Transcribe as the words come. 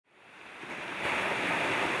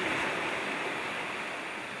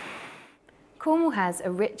Cornwall has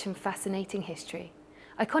a rich and fascinating history.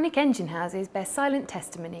 Iconic engine houses bear silent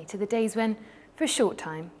testimony to the days when, for a short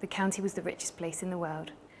time, the county was the richest place in the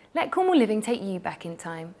world. Let Cornwall Living take you back in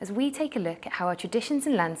time as we take a look at how our traditions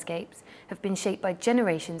and landscapes have been shaped by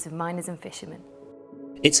generations of miners and fishermen.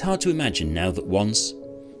 It's hard to imagine now that once,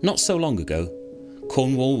 not so long ago,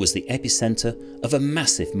 Cornwall was the epicentre of a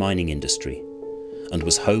massive mining industry and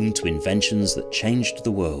was home to inventions that changed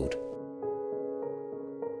the world.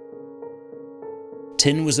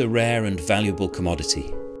 Tin was a rare and valuable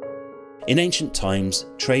commodity. In ancient times,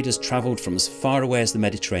 traders travelled from as far away as the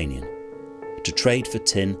Mediterranean to trade for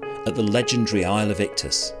tin at the legendary Isle of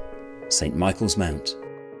Ichthus, St. Michael's Mount.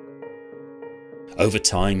 Over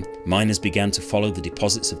time, miners began to follow the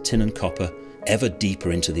deposits of tin and copper ever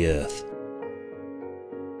deeper into the earth.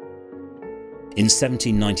 In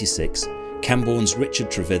 1796, Camborne's Richard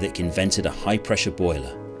Trevithick invented a high-pressure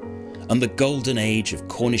boiler, and the golden age of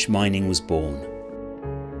Cornish mining was born.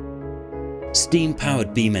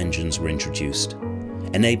 Steam-powered beam engines were introduced,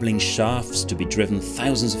 enabling shafts to be driven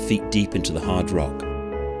thousands of feet deep into the hard rock,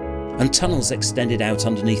 and tunnels extended out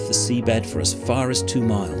underneath the seabed for as far as 2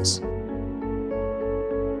 miles.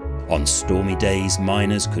 On stormy days,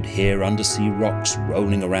 miners could hear undersea rocks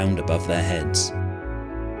rolling around above their heads.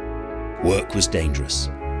 Work was dangerous,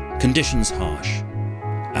 conditions harsh,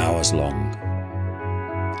 hours long.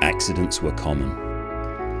 Accidents were common.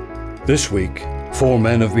 This week, 4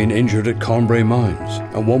 men have been injured at Cornwall mines,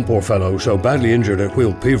 and one poor fellow so badly injured at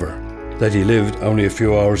Wheel Pever that he lived only a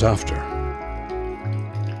few hours after.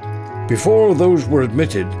 Before those were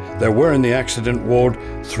admitted, there were in the accident ward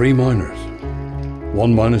 3 miners.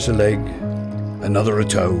 One minus a leg, another a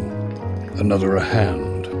toe, another a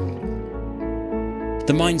hand.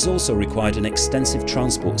 The mines also required an extensive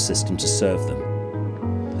transport system to serve them.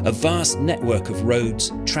 A vast network of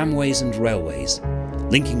roads, tramways and railways,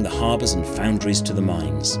 linking the harbours and foundries to the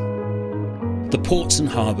mines. The ports and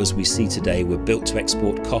harbours we see today were built to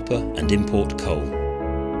export copper and import coal.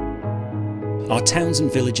 Our towns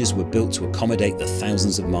and villages were built to accommodate the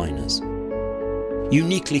thousands of miners.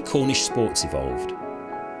 Uniquely Cornish sports evolved: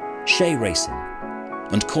 shay racing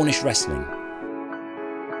and Cornish wrestling.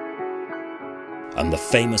 And the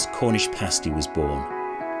famous Cornish pasty was born,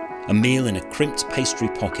 a meal in a crimped pastry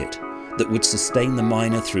pocket that would sustain the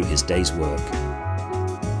miner through his day's work.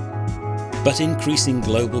 But increasing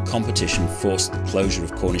global competition forced the closure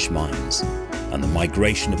of Cornish mines and the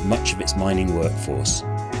migration of much of its mining workforce.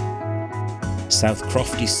 South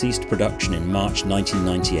Crofty ceased production in March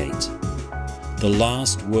 1998, the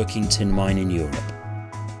last working tin mine in Europe.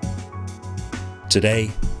 Today,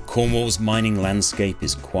 Cornwall's mining landscape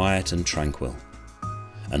is quiet and tranquil,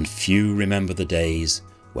 and few remember the days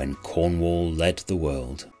when Cornwall led the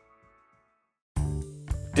world.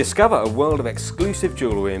 Discover a world of exclusive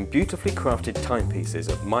jewellery and beautifully crafted timepieces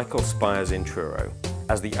at Michael Spires in Truro.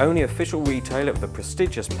 As the only official retailer of the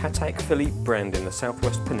prestigious Patek Philippe brand in the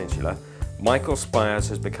Southwest Peninsula, Michael Spires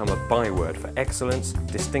has become a byword for excellence,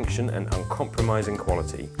 distinction and uncompromising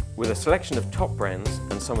quality. With a selection of top brands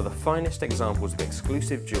and some of the finest examples of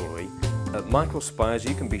exclusive jewellery, at Michael Spires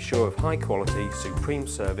you can be sure of high quality, supreme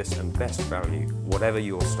service and best value, whatever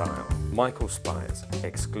your style. Michael Spires,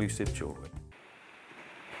 exclusive jewellery.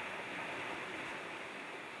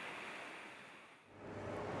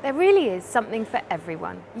 There really is something for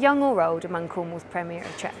everyone, young or old, among Cornwall's premier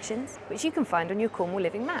attractions, which you can find on your Cornwall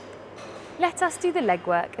Living map. Let us do the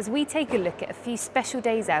legwork as we take a look at a few special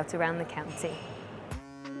days out around the county.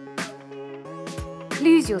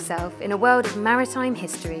 Lose yourself in a world of maritime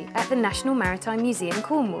history at the National Maritime Museum,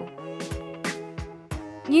 Cornwall.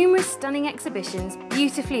 Numerous stunning exhibitions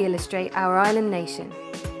beautifully illustrate our island nation,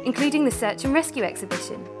 including the Search and Rescue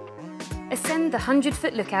exhibition. Ascend the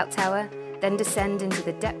 100-foot lookout tower, then descend into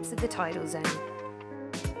the depths of the tidal zone.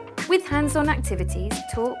 With hands-on activities,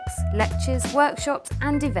 talks, lectures, workshops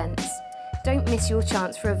and events, don't miss your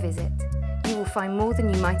chance for a visit. You will find more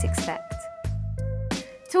than you might expect.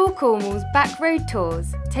 Tour Cornwall's Back Road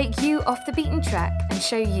Tours take you off the beaten track and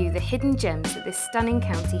show you the hidden gems that this stunning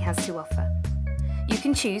county has to offer. You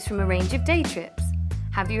can choose from a range of day trips,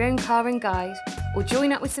 have your own car and guide, or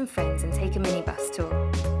join up with some friends and take a minibus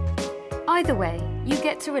tour. Either way, you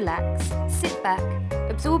get to relax, sit back,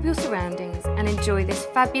 absorb your surroundings and enjoy this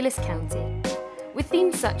fabulous county. With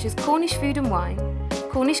themes such as Cornish food and wine,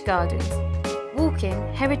 Cornish gardens,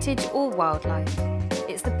 walking, heritage or wildlife,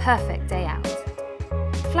 it's the perfect day out.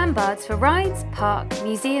 Flambards for rides, park,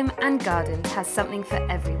 museum and gardens has something for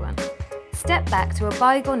everyone. Step back to a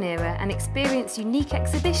bygone era and experience unique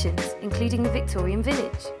exhibitions, including the Victorian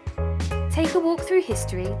Village. Take a walk through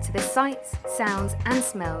history to the sights, sounds and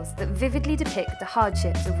smells that vividly depict the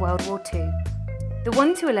hardships of World War II. The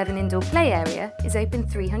 1 to 11 indoor play area is open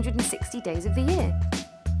 360 days of the year.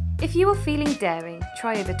 If you are feeling daring,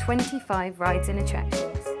 try over 25 rides and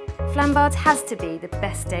attractions. Flambard has to be the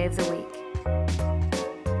best day of the week.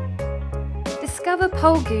 Discover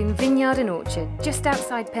Polgoon Vineyard and Orchard just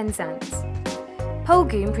outside Penzance.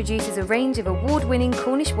 Polgoon produces a range of award-winning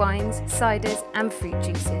Cornish wines, ciders and fruit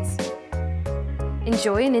juices.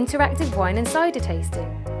 Enjoy an interactive wine and cider tasting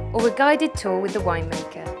or a guided tour with the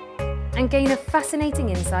winemaker and gain a fascinating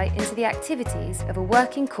insight into the activities of a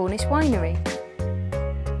working Cornish winery.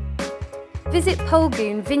 Visit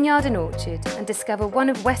Polgoon Vineyard and Orchard and discover one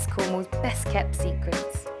of West Cornwall's best kept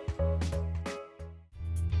secrets.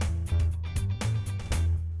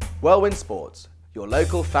 Whirlwind Sports, your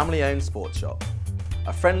local family-owned sports shop.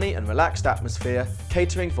 A friendly and relaxed atmosphere,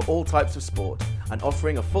 catering for all types of sport and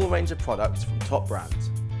offering a full range of products from top brands.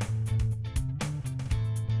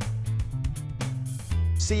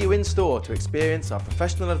 See you in store to experience our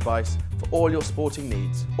professional advice for all your sporting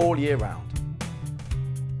needs all year round.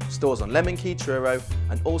 Stores on Lemon Key, Truro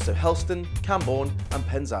and also Helston, Camborne and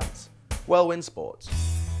Penzance. Whirlwind Sports.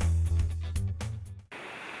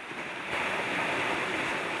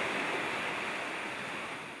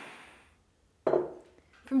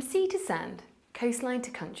 From sea to sand, coastline to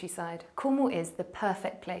countryside, Cornwall is the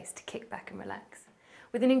perfect place to kick back and relax.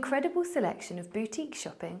 With an incredible selection of boutique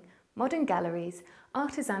shopping, modern galleries,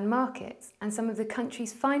 artisan markets and some of the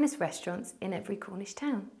country's finest restaurants in every Cornish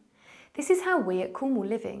town. This is how we at Cornwall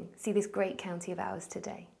Living see this great county of ours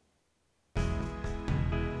today.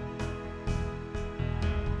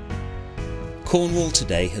 Cornwall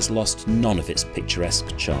today has lost none of its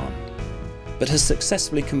picturesque charm, but has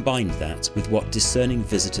successfully combined that with what discerning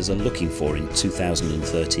visitors are looking for in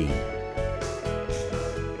 2013.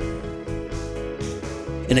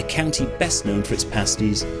 In a county best known for its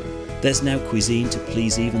pasties, there's now cuisine to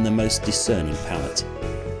please even the most discerning palate.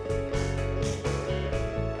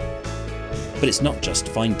 But it's not just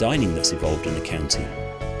fine dining that's evolved in the county.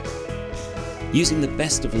 Using the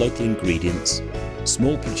best of local ingredients,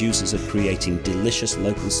 small producers are creating delicious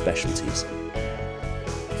local specialties.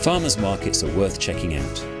 Farmers' markets are worth checking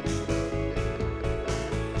out.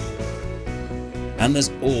 And there's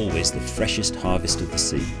always the freshest harvest of the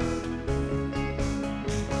sea.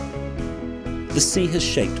 The sea has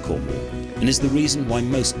shaped Cornwall and is the reason why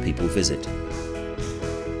most people visit.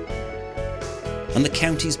 And the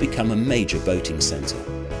county's become a major boating centre,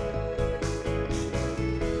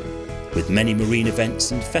 with many marine events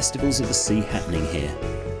and festivals of the sea happening here.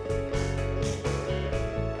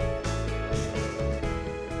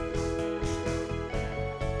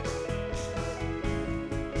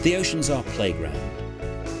 The ocean's our playground,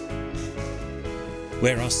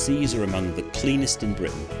 where our seas are among the cleanest in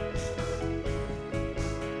Britain.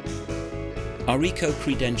 Our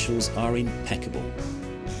eco-credentials are impeccable.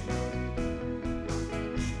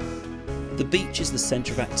 The beach is the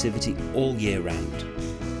centre of activity all year round.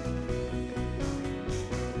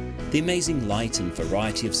 The amazing light and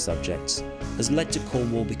variety of subjects has led to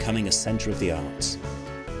Cornwall becoming a centre of the arts.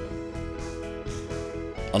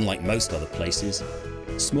 Unlike most other places,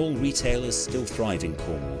 small retailers still thrive in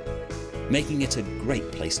Cornwall, making it a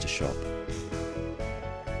great place to shop.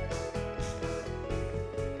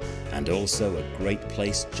 And also a great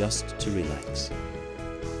place just to relax.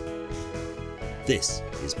 This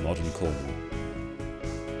is modern Cornwall.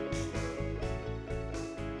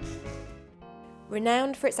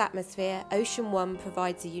 Renowned for its atmosphere, Ocean One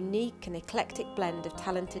provides a unique and eclectic blend of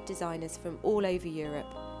talented designers from all over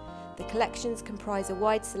Europe. The collections comprise a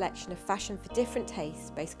wide selection of fashion for different tastes,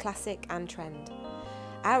 both classic and trend.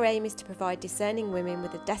 Our aim is to provide discerning women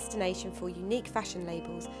with a destination for unique fashion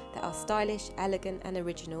labels that are stylish, elegant and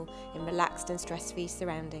original in relaxed and stress-free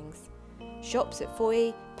surroundings. Shops at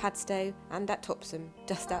Foy, Padstow and at Topsham,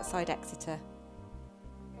 just outside Exeter.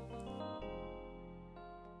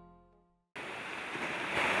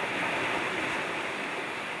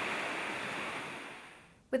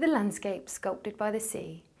 With a landscape sculpted by the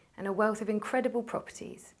sea and a wealth of incredible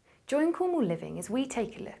properties, join Cornwall Living as we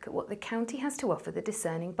take a look at what the county has to offer the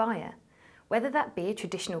discerning buyer, whether that be a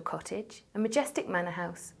traditional cottage, a majestic manor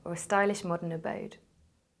house or a stylish modern abode.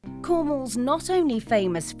 Cornwall's not only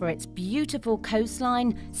famous for its beautiful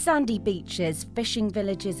coastline, sandy beaches, fishing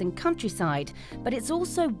villages and countryside, but it's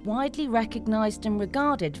also widely recognised and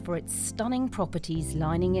regarded for its stunning properties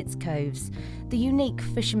lining its coves, the unique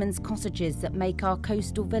fishermen's cottages that make our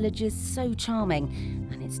coastal villages so charming,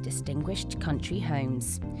 and its distinguished country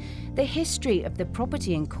homes. The history of the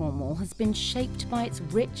property in Cornwall has been shaped by its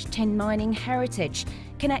rich tin mining heritage,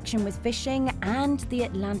 connection with fishing and the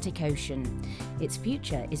Atlantic Ocean. Its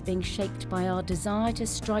future is being shaped by our desire to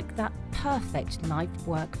strike that perfect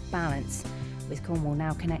life-work balance. With Cornwall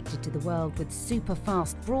now connected to the world with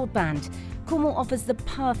super-fast broadband, Cornwall offers the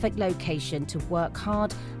perfect location to work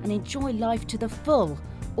hard and enjoy life to the full,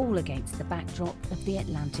 all against the backdrop of the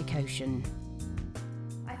Atlantic Ocean.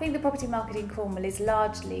 I think the property market in Cornwall is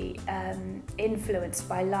largely influenced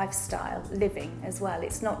by lifestyle living as well.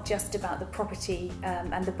 It's not just about the property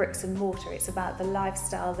and the bricks and mortar, it's about the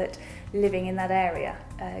lifestyle that living in that area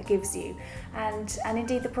gives you. And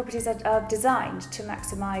indeed the properties are designed to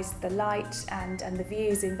maximise the light and the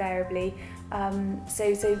views invariably.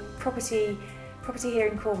 So property here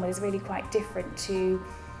in Cornwall is really quite different to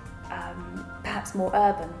perhaps more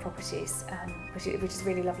urban properties, which is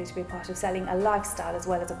really lovely to be a part of, selling a lifestyle as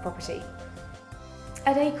well as a property.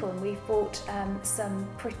 At Acorn we've bought some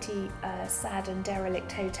pretty sad and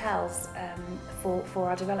derelict hotels for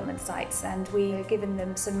our development sites, and we've given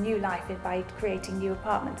them some new life by creating new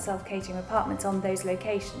apartments, self-catering apartments on those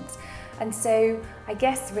locations. And so I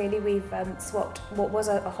guess really we've swapped what was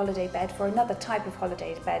a holiday bed for another type of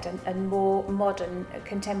holiday bed and more modern,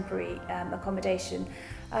 contemporary accommodation.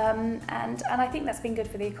 And I think that's been good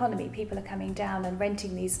for the economy. People are coming down and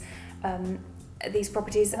renting these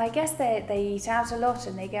properties, and I guess they eat out a lot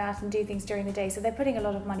and they go out and do things during the day, so they're putting a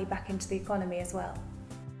lot of money back into the economy as well.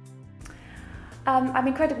 I'm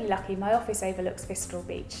incredibly lucky. My office overlooks Vistral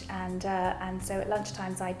Beach, and so at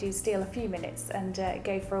lunchtimes I do steal a few minutes and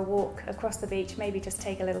go for a walk across the beach, maybe just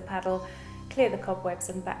take a little paddle, clear the cobwebs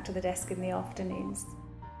and back to the desk in the afternoons.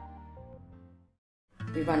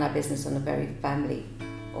 We run our business on a very family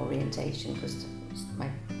orientation because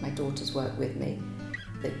my daughters work with me.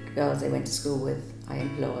 The girls they went to school with I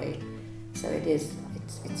employ, so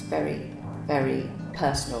it's very, very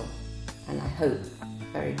personal, and I hope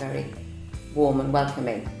very, very warm and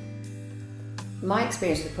welcoming. My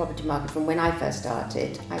experience with the property market from when I first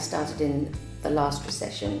started, I started in the last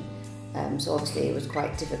recession, so obviously it was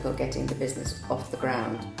quite difficult getting the business off the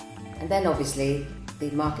ground. And then obviously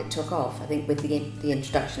the market took off, I think, with the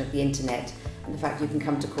introduction of the internet and the fact you can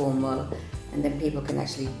come to Cornwall and then people can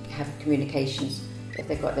actually have communications. If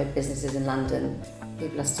they've got their businesses in London,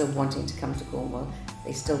 people are still wanting to come to Cornwall.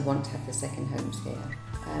 They still want to have their second homes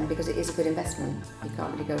here because it is a good investment. You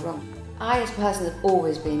can't really go wrong. I, as a person, have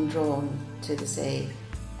always been drawn to the sea.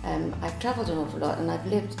 I've travelled an awful lot and I've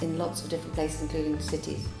lived in lots of different places, including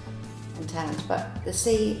cities and towns, but the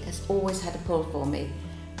sea has always had a pull for me.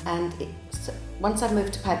 And once I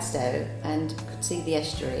moved to Padstow and could see the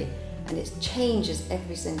estuary, and it changes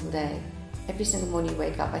every single day. Every single morning you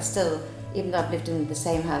wake up, I still, even though I've lived in the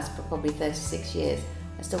same house for probably 36 years,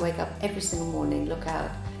 I still wake up every single morning, look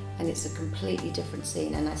out, and it's a completely different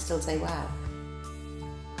scene, and I still say, wow.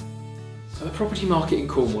 So the property market in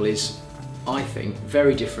Cornwall is, I think,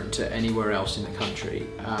 very different to anywhere else in the country.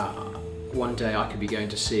 One day I could be going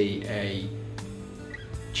to see a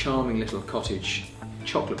charming little cottage,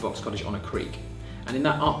 chocolate box cottage on a creek, and in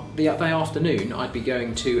that afternoon I'd be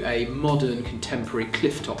going to a modern contemporary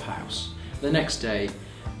clifftop house. The next day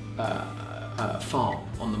a farm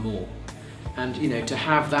on the moor, and to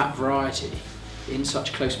have that variety in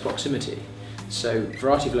such close proximity, so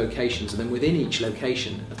variety of locations, and then within each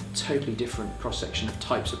location a totally different cross-section of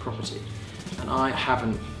types of property, and I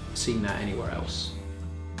haven't seen that anywhere else.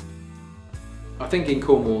 I think in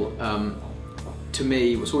Cornwall, to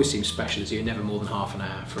me, what's always seemed special is you're never more than half an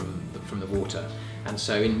hour from the water, and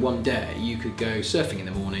so in one day you could go surfing in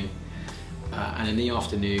the morning, and in the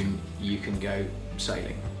afternoon you can go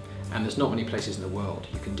sailing. And there's not many places in the world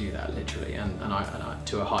you can do that, literally, and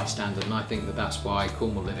to a high standard, and I think that's why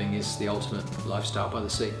Cornwall living is the ultimate lifestyle by the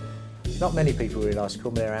sea. Not many people realise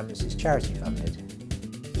Cornwall Air Ambulance is charity funded.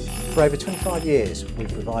 For over 25 years,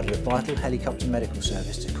 we've provided a vital helicopter medical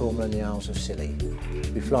service to Cornwall and the Isles of Scilly.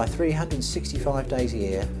 We fly 365 days a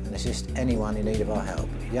year and assist anyone in need of our help,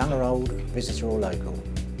 young or old, visitor or local.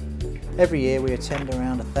 Every year we attend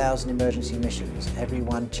around 1,000 emergency missions, every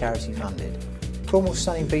one charity funded. Cornwall's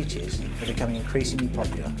stunning beaches are becoming increasingly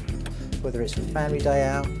popular, whether it's a family day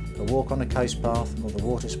out, a walk on a coast path, or the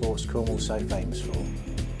water sports Cornwall's so famous for.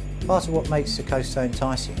 Part of what makes the coast so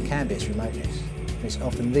enticing can be its remoteness, and it's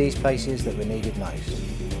often these places that we're needed most.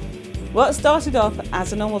 What started off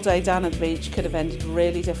as a normal day down at the beach could have ended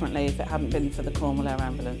really differently if it hadn't been for the Cornwall Air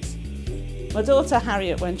Ambulance. My daughter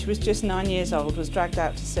Harriet, when she was just 9 years old, was dragged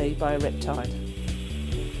out to sea by a riptide.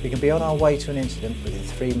 We can be on our way to an incident within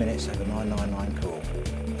 3 minutes of a 999 call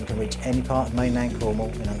and can reach any part of mainland Cornwall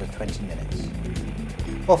in under 20 minutes.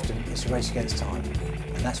 Often it's a race against time,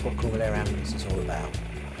 and that's what Cornwall Air Ambulance is all about.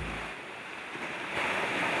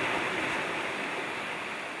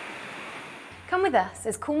 Come with us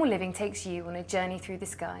as Cornwall Living takes you on a journey through the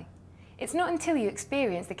sky. It's not until you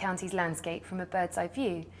experience the county's landscape from a bird's eye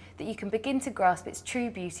view that you can begin to grasp its true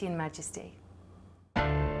beauty and majesty.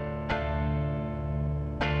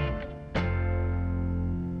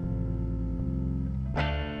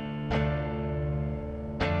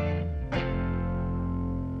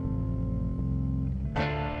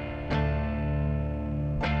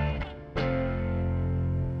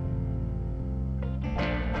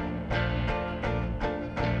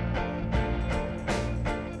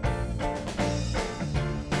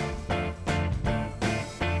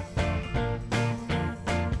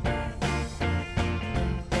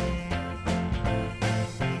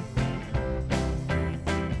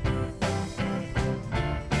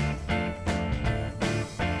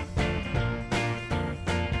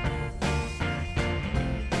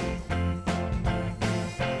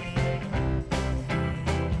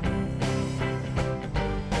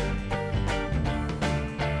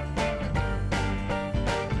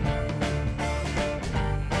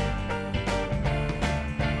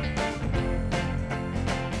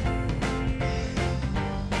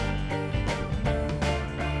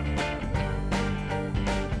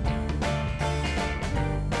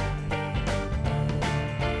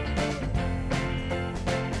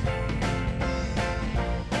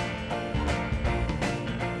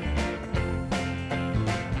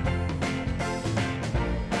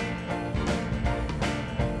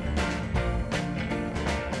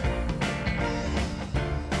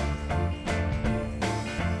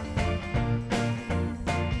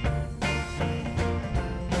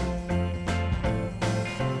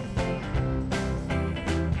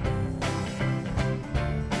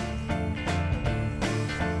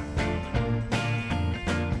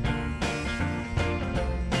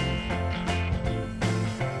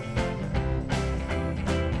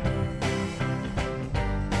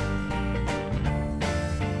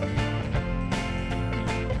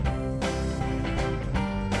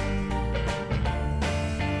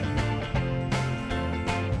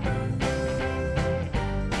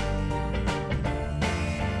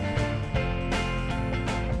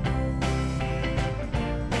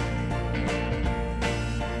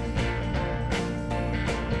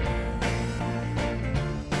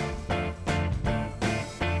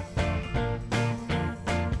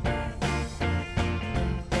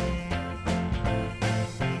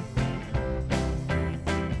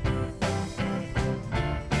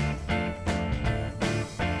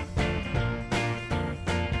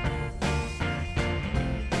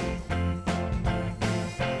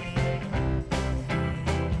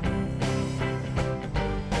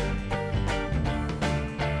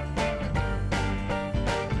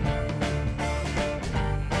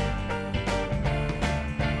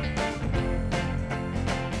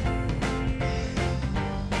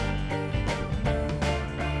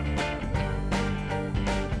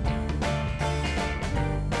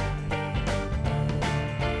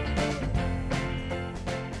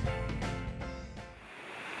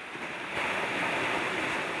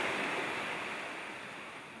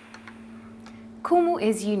 Cornwall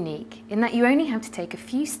is unique in that you only have to take a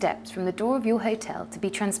few steps from the door of your hotel to be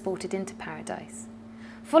transported into paradise.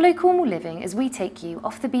 Follow Cornwall Living as we take you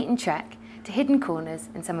off the beaten track to hidden corners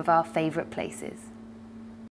and some of our favourite places.